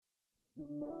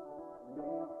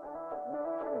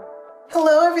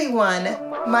Hello everyone,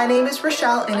 my name is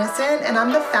Rochelle Innocent and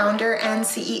I'm the founder and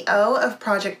CEO of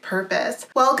Project Purpose.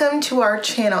 Welcome to our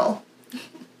channel.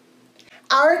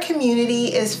 Our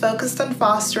community is focused on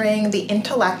fostering the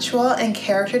intellectual and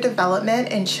character development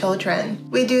in children.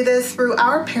 We do this through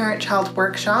our parent-child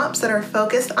workshops that are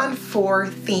focused on 4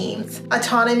 themes: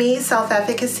 autonomy,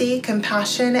 self-efficacy,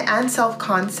 compassion, and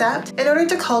self-concept, in order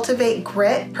to cultivate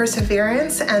grit,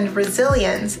 perseverance, and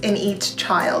resilience in each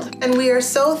child. And we are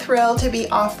so thrilled to be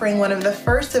offering one of the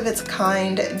first of its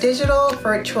kind digital,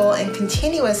 virtual, and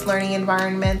continuous learning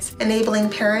environments,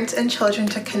 enabling parents and children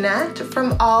to connect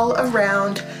from all around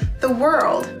the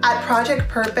world. At Project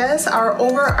Purpose, our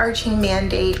overarching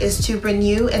mandate is to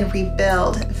renew and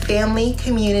rebuild family,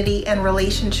 community, and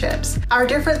relationships. Our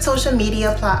different social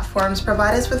media platforms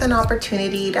provide us with an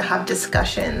opportunity to have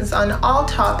discussions on all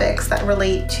topics that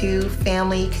relate to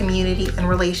family, community, and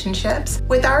relationships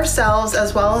with ourselves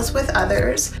as well as with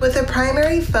others, with a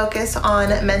primary focus on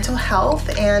mental health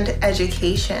and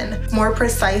education. More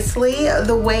precisely,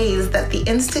 the ways that the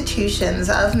institutions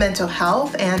of mental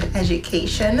health and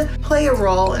education play a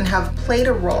role and have played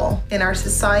a role in our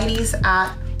societies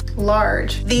at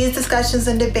large. These discussions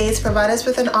and debates provide us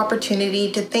with an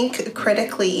opportunity to think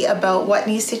critically about what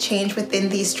needs to change within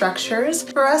these structures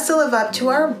for us to live up to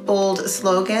our bold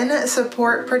slogan: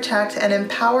 support, protect, and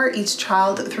empower each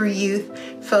child through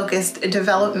youth-focused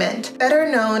development,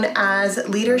 better known as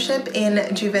leadership in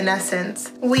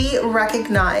juvenescence. We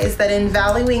recognize that in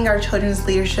valuing our children's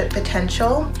leadership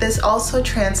potential, this also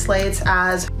translates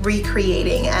as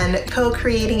recreating and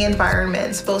co-creating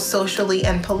environments, both socially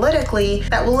and politically,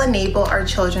 that will enable our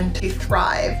children to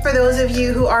thrive. For those of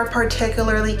you who are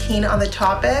particularly keen on the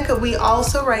topic, we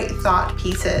also write thought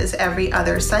pieces every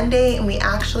other Sunday, and we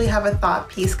actually have a thought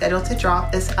piece scheduled to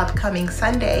drop this upcoming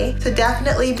Sunday. So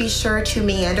definitely be sure to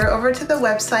meander over to the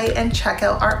website and check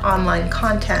out our online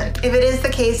content. If it is the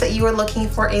case that you are looking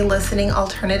for a listening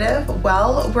alternative,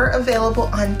 well, we're available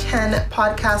on 10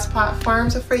 podcast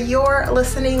platforms for your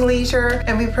listening leisure,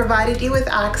 and we provided you with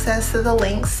access to the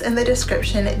links in the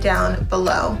description down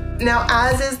below. Now,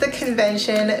 as is the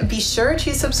convention, be sure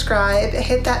to subscribe,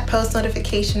 hit that post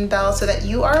notification bell so that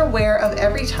you are aware of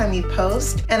every time we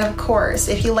post. And of course,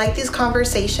 if you like these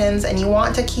conversations and you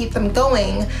want to keep them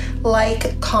going,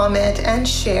 like, comment, and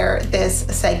share this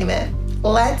segment.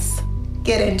 Let's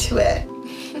get into it.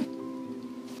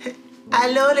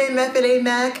 Hello les meufs et les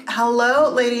mecs. Hello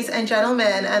ladies and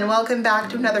gentlemen, and welcome back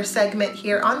to another segment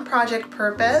here on Project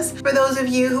Purpose. For those of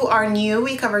you who are new,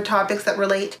 we cover topics that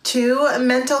relate to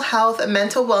mental health,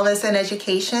 mental wellness, and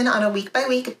education on a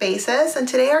week-by-week basis. And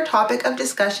today our topic of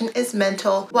discussion is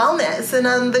mental wellness. And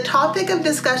on the topic of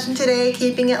discussion today,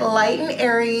 keeping it light and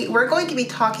airy, we're going to be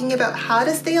talking about how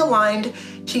to stay aligned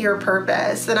to your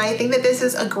purpose. And I think that this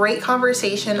is a great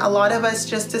conversation. A lot of us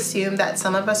just assume that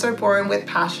some of us are born with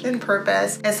passion and purpose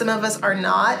and some of us are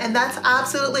not, and that's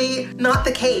absolutely not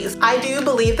the case. I do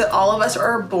believe that all of us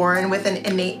are born with an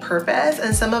innate purpose,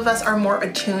 and some of us are more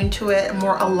attuned to it,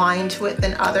 more aligned to it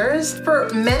than others for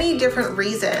many different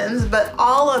reasons, but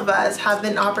all of us have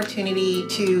an opportunity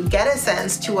to get a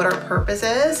sense to what our purpose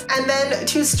is and then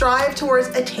to strive towards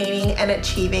attaining and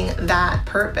achieving that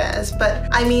purpose. But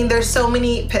I mean, there's so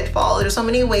many pitfalls. There's so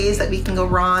many ways that we can go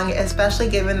wrong, especially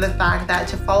given the fact that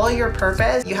to follow your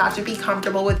purpose, you have to be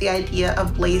comfortable with the idea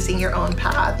of blazing your own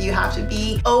path. You have to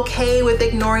be okay with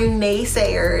ignoring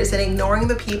naysayers and ignoring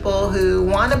the people who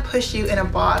want to push you in a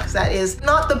box that is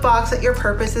not the box that your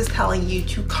purpose is telling you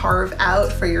to carve out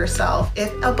for yourself,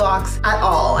 if a box at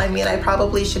all. I mean, I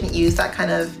probably shouldn't use that kind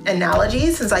of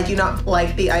analogy since I do not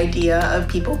like the idea of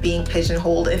people being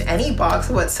pigeonholed in any box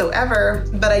whatsoever,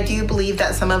 but I do believe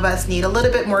that some of us need a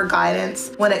little bit more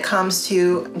guidance when it comes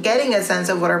to getting a sense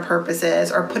of what our purpose is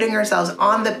or putting ourselves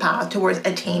on the path towards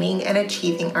attaining and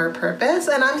achieving our purpose.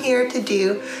 And I'm here to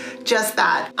do just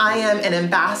that. I am an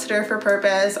ambassador for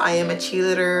purpose. I am a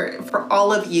cheerleader for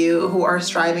all of you who are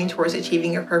striving towards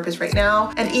achieving your purpose right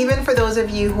now. And even for those of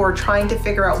you who are trying to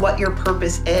figure out what your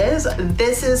purpose is,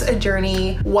 this is a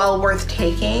journey well worth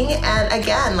taking. And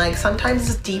again, like sometimes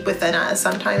it's deep within us.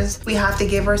 Sometimes we have to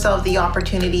give ourselves the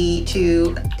opportunity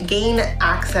to gain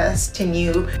access to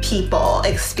new people,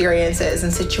 experiences,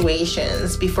 and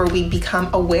situations before we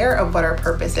become aware of what our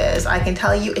purpose is. I can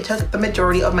tell you it took the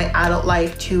majority of my adult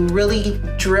life to really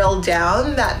drill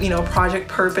down that, project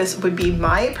purpose would be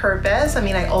my purpose. I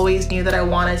mean, I always knew that I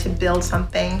wanted to build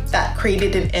something that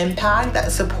created an impact,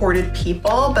 that supported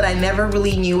people, but I never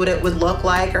really knew what it would look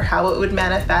like or how it would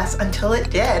manifest until it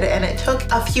did. And it took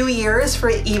a few years for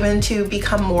it even to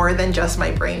become more than just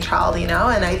my brainchild,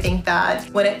 And I think that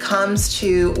when it comes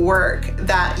to work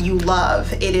that you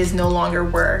love, it is no longer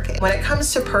work. When it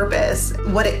comes to purpose,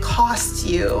 what it costs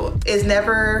you is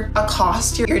never a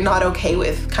cost you're not okay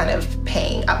with kind of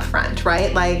paying upfront,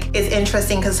 right? Like, it's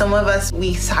interesting because some of us,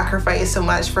 we sacrifice so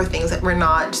much for things that we're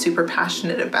not super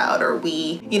passionate about, or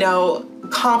we,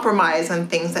 compromise on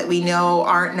things that we know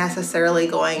aren't necessarily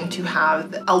going to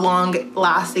have a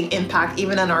long-lasting impact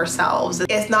even on ourselves.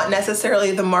 It's not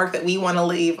necessarily the mark that we want to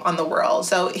leave on the world.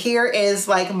 So here is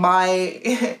like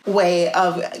my way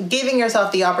of giving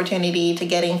yourself the opportunity to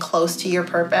getting close to your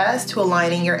purpose, to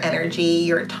aligning your energy,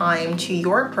 your time to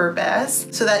your purpose,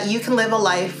 so that you can live a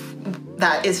life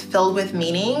that is filled with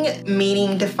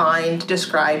meaning defined,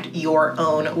 described your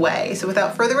own way. So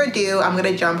without further ado, I'm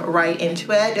gonna jump right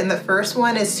into it. And the first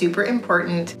one is super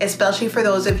important, especially for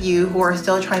those of you who are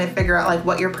still trying to figure out like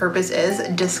what your purpose is,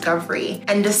 discovery.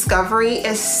 And discovery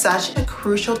is such a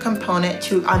crucial component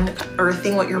to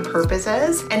unearthing what your purpose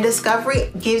is. And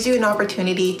discovery gives you an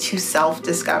opportunity to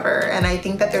self-discover. And I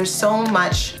think that there's so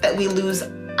much that we lose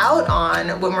out on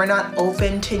when we're not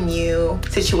open to new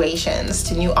situations,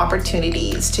 to new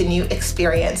opportunities, to new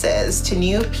experiences, to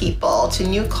new people, to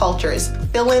new cultures.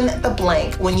 Fill in the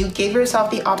blank. When you give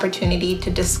yourself the opportunity to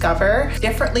discover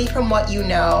differently from what you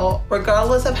know,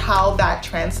 regardless of how that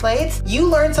translates, you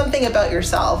learn something about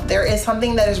yourself. There is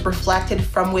something that is reflected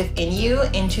from within you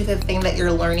into the thing that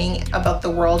you're learning about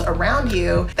the world around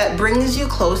you that brings you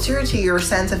closer to your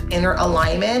sense of inner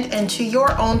alignment and to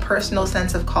your own personal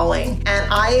sense of calling. And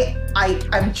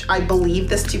I believe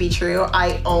this to be true.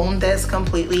 I own this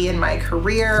completely in my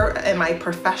career, in my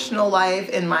professional life,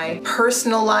 in my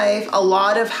personal life. A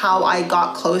lot of how I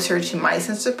got closer to my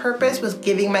sense of purpose was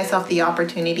giving myself the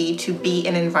opportunity to be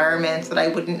in environments that I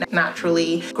wouldn't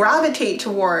naturally gravitate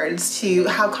towards, to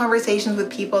have conversations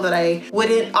with people that I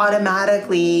wouldn't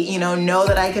automatically, know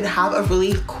that I could have a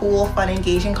really cool, fun,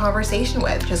 engaging conversation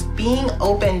with. Just being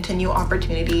open to new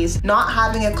opportunities, not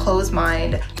having a closed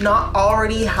mind, not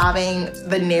already having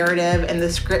the narrative and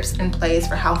the scripts in place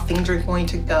for how things are going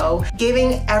to go,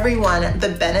 giving everyone the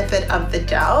benefit of the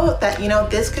doubt that,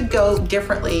 this could go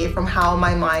differently from how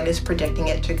my mind is predicting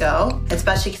it to go,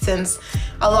 especially since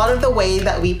a lot of the way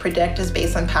that we predict is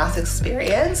based on past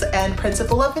experience and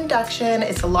principle of induction.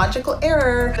 It's a logical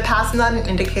error. The past is not an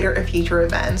indicator of future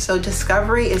events. So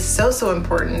discovery is so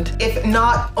important, if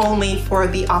not only for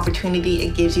the opportunity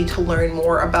it gives you to learn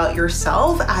more about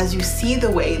yourself as you see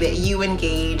the way that you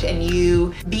engage and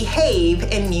you behave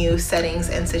in new settings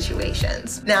and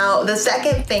situations. Now, the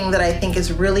second thing that I think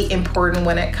is really important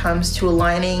when it comes to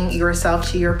aligning yourself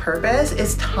to your purpose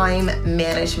is time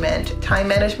management. Time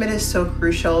management is so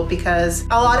crucial because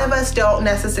a lot of us don't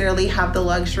necessarily have the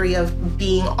luxury of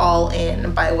being all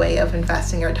in by way of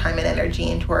investing our time and energy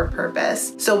into our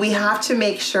purpose. So we have to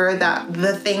make sure that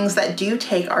the things that do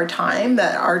take our time,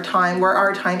 where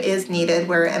our time is needed,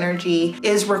 where energy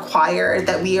is required,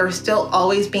 that we are still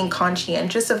always being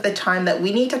conscientious of the time that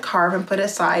we need to carve and put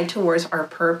aside towards our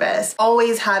purpose.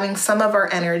 Always having some of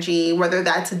our energy, whether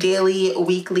that's daily,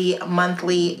 weekly,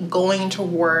 monthly, going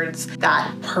towards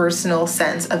that personal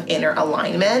sense of inner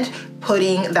alignment,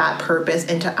 putting that purpose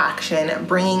into action,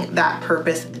 bringing that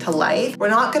purpose to life. We're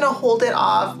not gonna hold it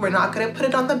off. We're not gonna put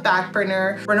it on the back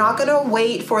burner. We're not gonna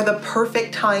wait for the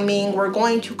perfect timing. We're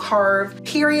going to carve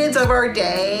periods of our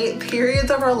day, periods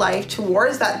of our life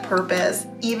towards that purpose,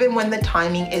 even when the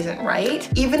timing isn't right.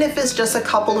 Even if it's just a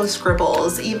couple of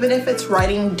scribbles, even if it's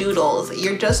writing doodles,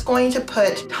 you're just going to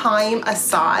put time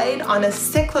aside on a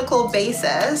cyclical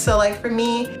basis. So like for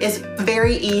me, it's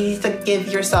very easy to give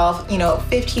yourself,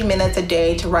 15 minutes a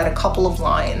day to write a couple of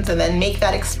lines and then make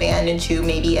that expand into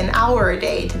maybe an hour a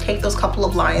day to take those couple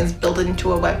of lines, build it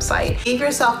into a website. Give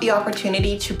yourself the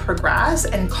opportunity to progress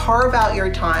and carve out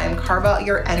your time, carve out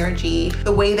your energy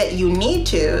the way that you need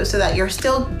to, so that you're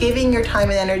still giving your time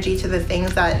and energy to the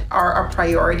things that are a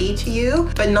priority to you,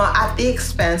 but not at the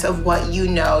expense of what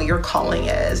your calling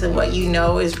is and what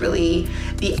is really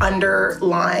the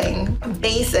underlying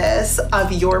basis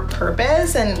of your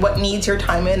purpose and what needs your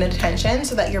time and attention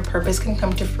so that your purpose can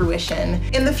come to fruition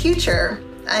in the future.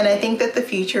 And I think that the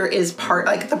future is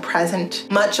like the present.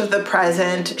 Much of the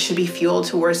present should be fueled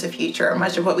towards the future.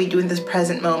 Much of what we do in this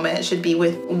present moment should be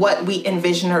with what we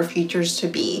envision our futures to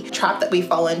be. Trap that we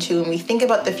fall into when we think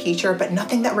about the future, but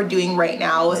nothing that we're doing right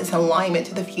now is in alignment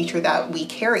to the future that we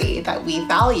carry, that we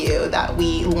value, that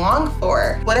we long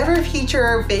for. Whatever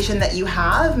future vision that you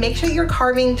have, make sure you're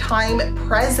carving time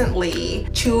presently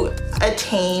to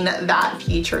attain that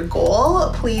future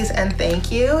goal. Please and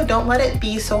thank you. Don't let it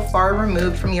be so far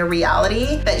removed from your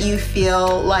reality that you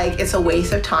feel like it's a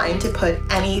waste of time to put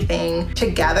anything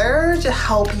together to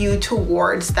help you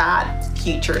towards that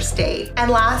future state.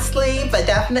 And lastly, but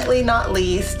definitely not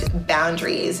least,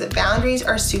 boundaries. Boundaries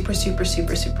are super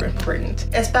important,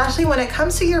 especially when it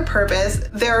comes to your purpose.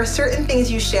 There are certain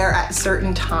things you share at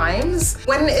certain times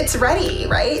when it's ready,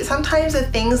 right? Sometimes the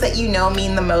things that you know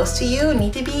mean the most to you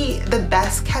need to be the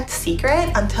best kept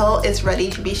secret until it's ready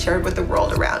to be shared with the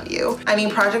world around you. I mean,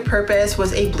 Project Purpose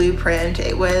was a blueprint.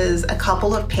 It was a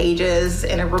couple of pages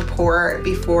in a report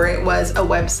before it was a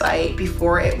website,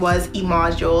 before it was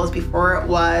e-modules, before it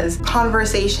was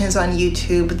conversations on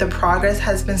YouTube. The progress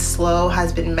has been slow,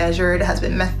 has been measured, has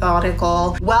been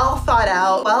methodical, well thought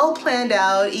out, well planned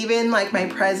out. Even like my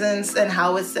presence and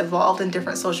how it's evolved in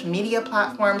different social media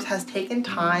platforms has taken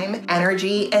time,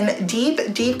 energy, and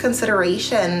deep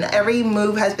consideration. Every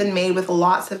move has been made with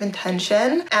lots of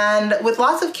intention and with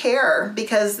lots of care,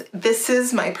 because this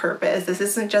is my purpose. This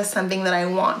isn't just something that I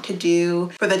want to do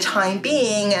for the time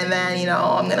being and then,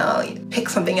 I'm gonna pick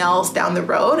something else down the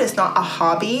road. It's not a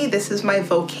hobby. This is my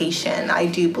vocation. I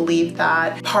do believe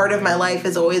that part of my life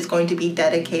is always going to be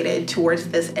dedicated towards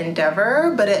this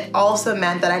endeavor, but it also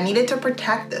meant that I needed to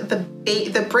protect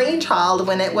the brainchild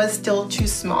when it was still too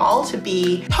small to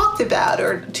be talked about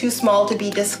or too small to be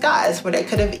discussed, when it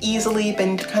could have easily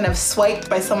been kind of swiped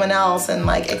by someone else and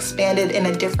like expanded in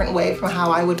a different way from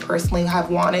how I would personally have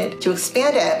wanted to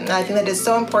expand it. And I think that it's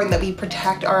so important that we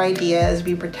protect our ideas,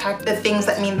 we protect the things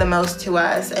that mean the most to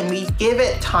us, and we give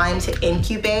it time to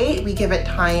incubate, we give it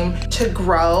time to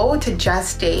grow, to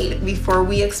gestate before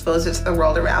we expose it to the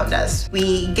world around us.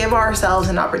 We give ourselves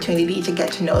an opportunity to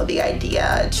get to know the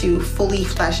idea, to fully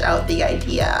flesh out the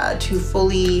idea, to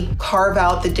fully carve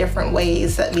out the different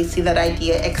ways that we see that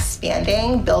idea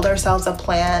expanding, build ourselves a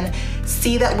plan,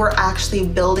 see that we're actually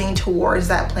building towards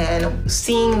that plan,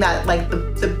 seeing that like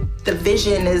the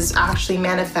vision is actually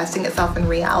manifesting itself in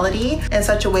reality in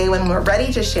such a way when we're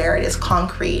ready to share it, it's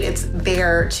concrete, it's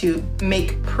there to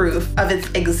make proof of its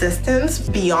existence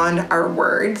beyond our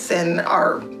words and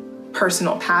our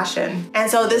personal passion. And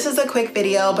so this is a quick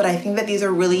video, but I think that these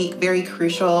are really very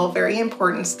crucial, very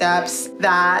important steps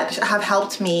that have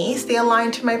helped me stay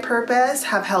aligned to my purpose,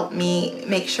 have helped me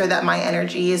make sure that my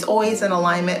energy is always in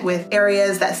alignment with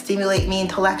areas that stimulate me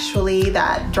intellectually,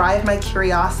 that drive my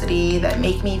curiosity, that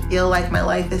make me feel like my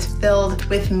life is filled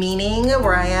with meaning,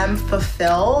 where I am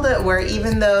fulfilled, where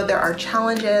even though there are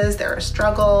challenges, there are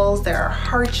struggles, there are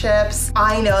hardships,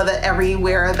 I know that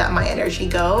everywhere that my energy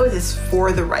goes is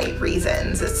for the right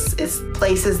reasons. It's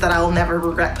places that I'll never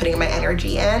regret putting my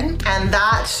energy in. And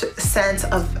that sense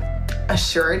of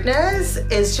assuredness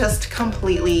is just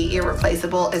completely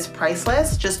irreplaceable. It's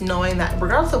priceless. Just knowing that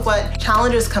regardless of what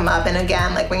challenges come up, and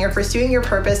again, like when you're pursuing your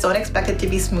purpose, don't expect it to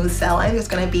be smooth sailing. There's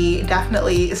going to be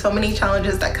definitely so many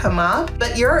challenges that come up,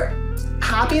 but you're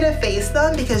happy to face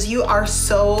them because you are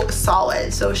so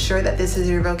solid, so sure that this is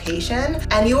your vocation,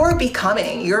 and you're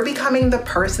becoming the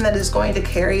person that is going to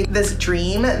carry this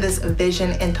dream, this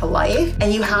vision into life.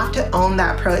 And you have to own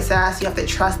that process. You have to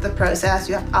trust the process.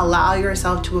 You have to allow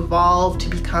yourself to evolve, to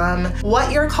become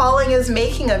what your calling is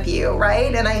making of you,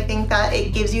 right? And I think that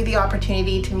it gives you the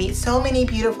opportunity to meet so many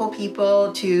beautiful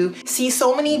people, to see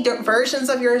so many versions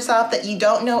of yourself that you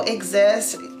don't know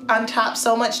exist, untap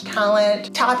so much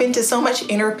talent, tap into so much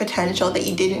inner potential that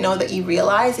you didn't know that you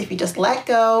realized if you just let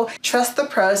go, trust the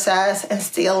process, and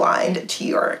stay aligned to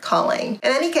your calling.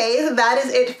 In any case, that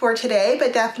is it for today,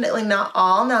 but definitely not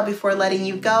all. Now, before letting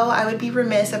you go, I would be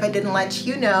remiss if I didn't let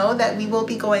you know that we will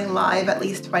be going live at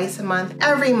least twice a month,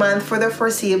 every month for the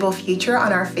foreseeable future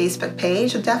on our Facebook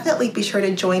page. So definitely be sure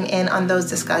to join in on those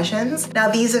discussions. Now,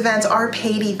 these events are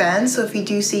paid events, so if you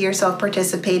do see yourself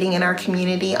participating in our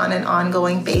community on an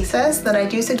ongoing basis, basis, then I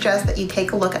do suggest that you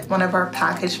take a look at one of our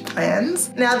package plans.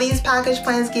 Now, these package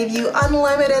plans give you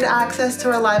unlimited access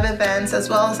to our live events, as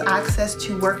well as access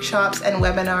to workshops and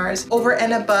webinars over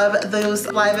and above those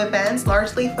live events,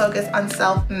 largely focused on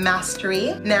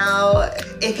self-mastery. Now,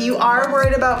 if you are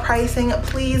worried about pricing,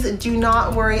 please do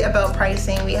not worry about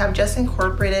pricing. We have just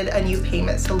incorporated a new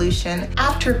payment solution,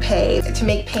 Afterpay, to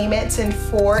make payments in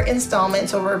 4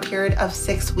 installments over a period of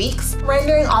 6 weeks,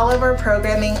 rendering all of our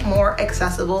programming more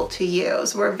accessible to you.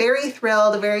 So we're very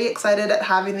thrilled, very excited at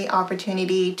having the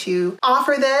opportunity to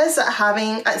offer this,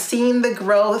 having seen the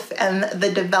growth and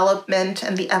the development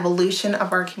and the evolution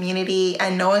of our community,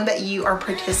 and knowing that you are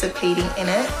participating in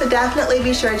it. So definitely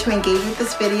be sure to engage with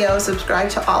this video, subscribe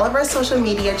to all of our social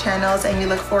media channels, and we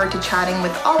look forward to chatting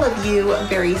with all of you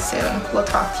very soon. We'll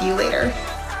talk to you later.